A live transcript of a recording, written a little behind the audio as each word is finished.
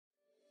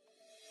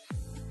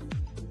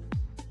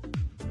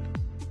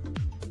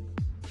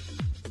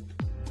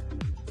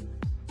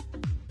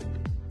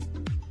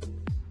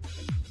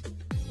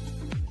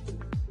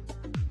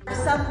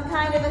some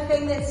kind of a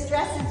thing that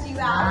stresses you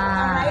out,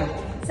 all right?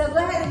 So go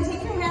ahead and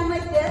take your hand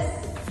like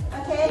this,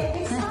 okay?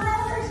 Big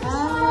smile, there's your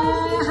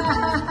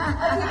smile.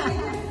 Okay,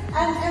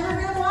 and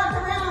we're going to walk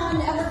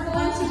around and we're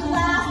going to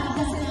laugh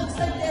because it looks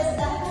like this.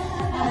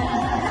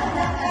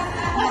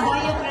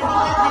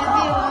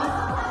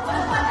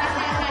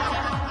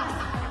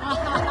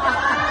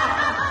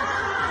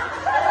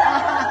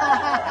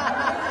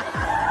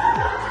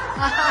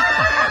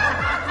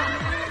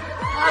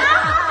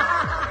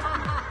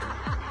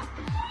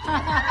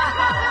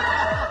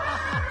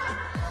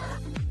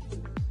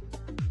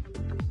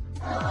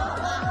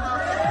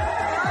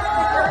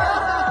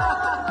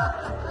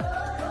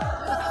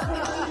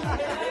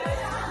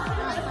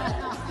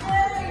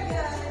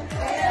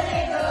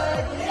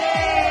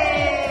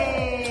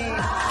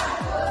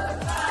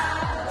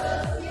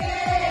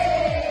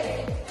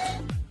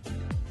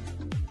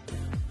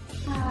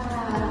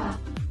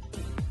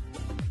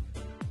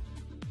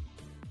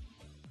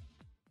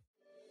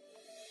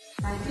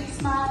 A big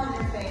smile on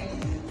your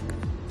face.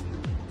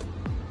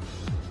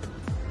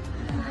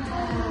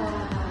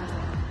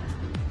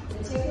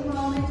 And take a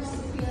moment just to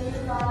feel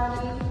your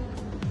body.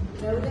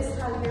 Notice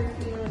how you're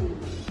feeling.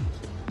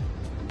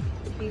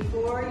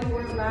 Before you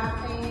weren't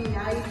laughing,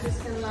 now you've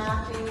just been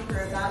laughing for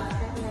about 10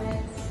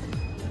 minutes.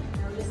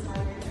 Notice how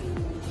you're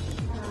feeling.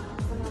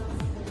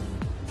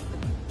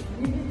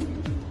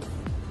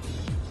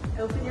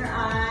 Open your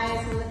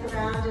eyes and look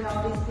around at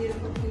all these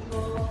beautiful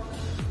people.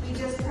 We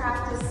just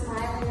practiced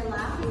smiling and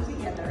laughing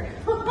together.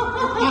 Ha ha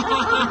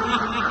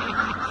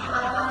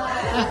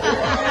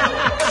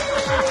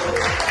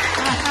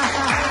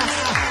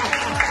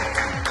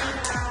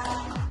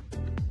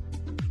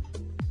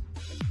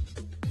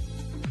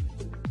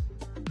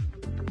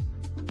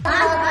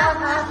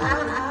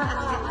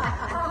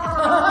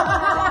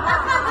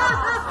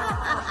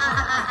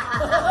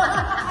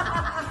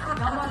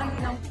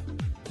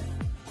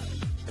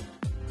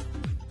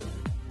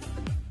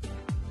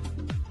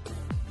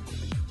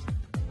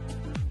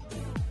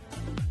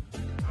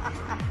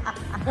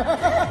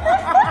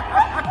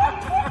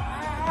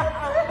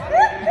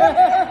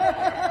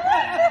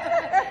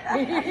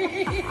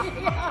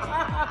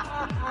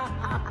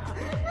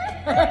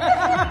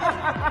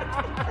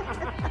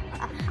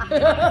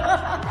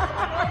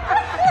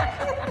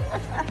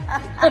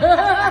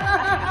ha!